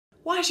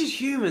Why should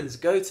humans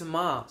go to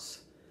Mars?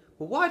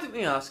 Well, why didn't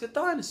we ask a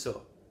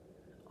dinosaur?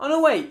 Oh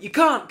no, wait, you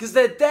can't, because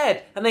they're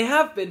dead, and they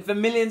have been for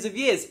millions of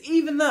years,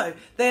 even though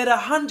they had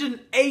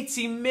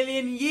 180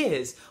 million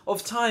years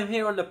of time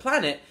here on the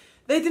planet.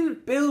 They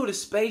didn't build a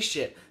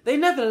spaceship. They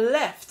never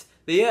left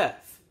the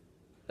Earth.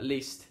 At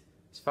least,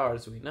 as far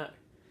as we know.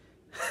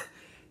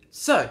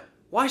 So,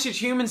 why should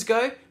humans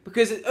go?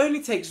 Because it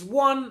only takes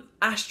one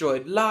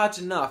asteroid large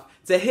enough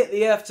to hit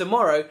the Earth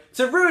tomorrow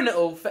to ruin it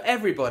all for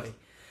everybody.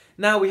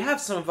 Now, we have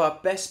some of our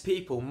best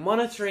people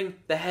monitoring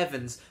the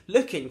heavens,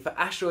 looking for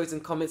asteroids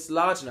and comets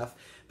large enough,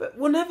 but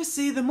we'll never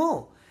see them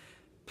all.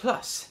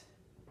 Plus,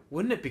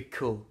 wouldn't it be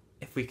cool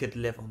if we could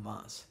live on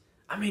Mars?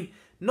 I mean,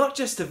 not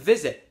just to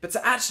visit, but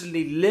to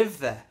actually live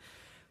there.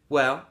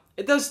 Well,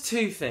 it does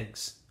two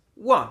things.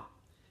 One,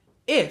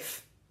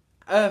 if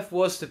Earth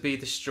was to be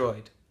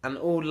destroyed and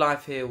all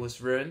life here was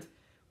ruined,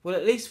 well,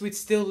 at least we'd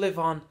still live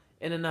on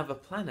in another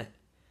planet.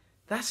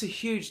 That's a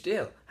huge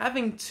deal.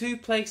 Having two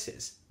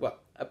places, well,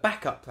 a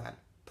backup plan,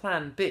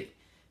 plan B,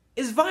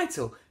 is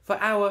vital for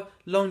our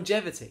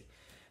longevity.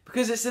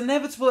 Because it's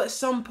inevitable at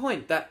some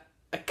point that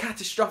a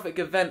catastrophic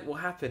event will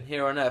happen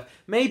here on Earth.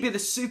 Maybe the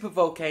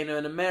supervolcano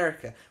in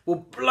America will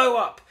blow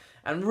up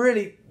and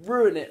really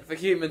ruin it for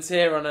humans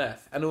here on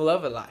Earth and all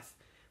other life.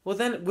 Well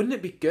then, wouldn't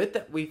it be good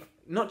that we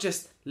not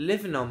just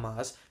living on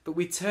Mars, but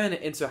we turn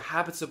it into a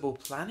habitable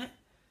planet?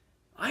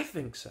 I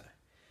think so.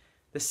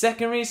 The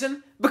second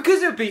reason?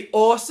 Because it would be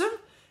awesome!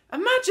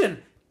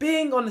 Imagine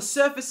being on the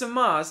surface of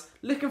Mars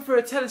looking through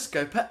a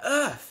telescope at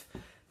Earth.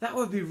 That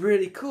would be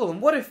really cool.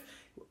 And what if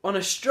on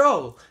a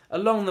stroll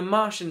along the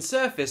Martian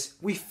surface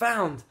we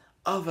found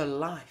other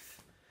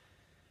life?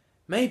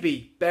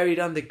 Maybe buried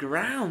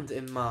underground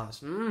in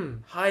Mars,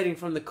 hiding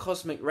from the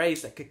cosmic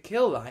rays that could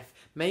kill life.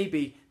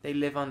 Maybe they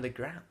live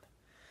underground.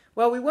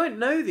 Well, we won't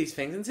know these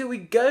things until we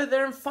go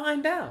there and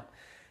find out.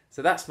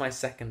 So that's my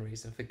second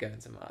reason for going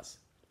to Mars.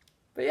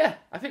 But yeah,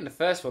 I think the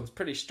first one's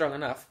pretty strong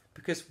enough,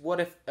 because what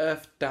if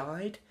Earth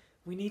died?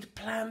 We need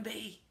plan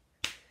B.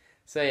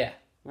 So yeah,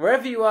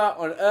 wherever you are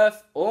on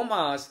Earth or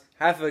Mars,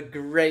 have a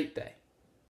great day.